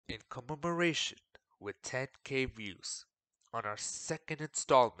in commemoration with 10K views on our second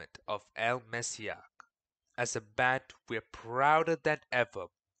installment of El Messiah. As a band, we're prouder than ever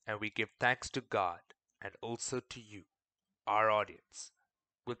and we give thanks to God and also to you, our audience.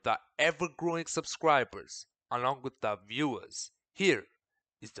 With our ever growing subscribers, along with our viewers, here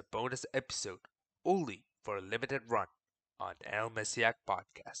is the bonus episode only for a limited run on El Messiah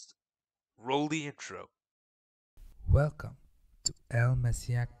Podcast. Roll the intro. Welcome to El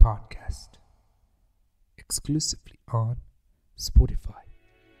Messiah Podcast, exclusively on Spotify,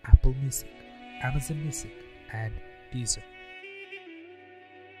 Apple Music, Amazon Music, and Deezer.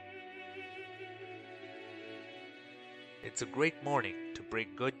 It's a great morning to bring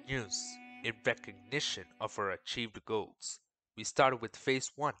good news in recognition of our achieved goals. We started with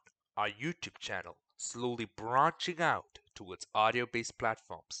Phase 1, our YouTube channel, slowly branching out towards audio-based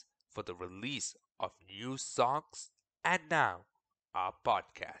platforms for the release of new songs, and now our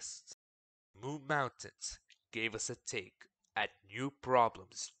podcasts. Moon Mountains gave us a take at new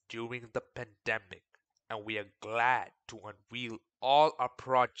problems during the pandemic, and we are glad to unveil all our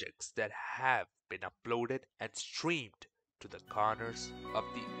projects that have been uploaded and streamed to the corners of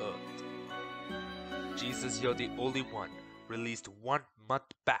the earth. Jesus, You're the Only One released 1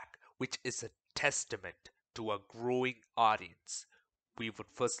 month back, which is a testament to a growing audience. We would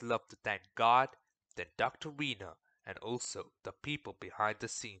first love to thank God, then Dr. Rena, and also the people behind the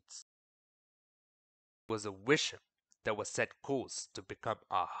scenes. It was a vision that was set course to become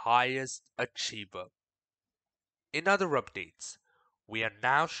our highest achiever. In other updates, we are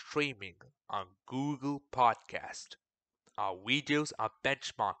now streaming on Google Podcast. Our videos are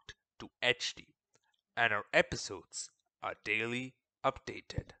benchmarked to HD, and our episodes are daily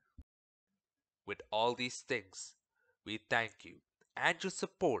updated. With all these things, we thank you and your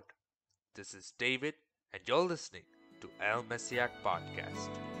support. This is David, and you're listening to El Messiah Podcast.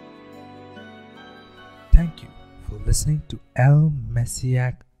 Thank you for listening to El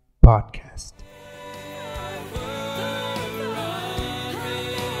Messiah Podcast.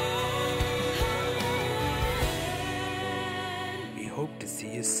 We hope to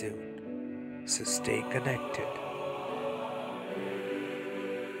see you soon, so stay connected.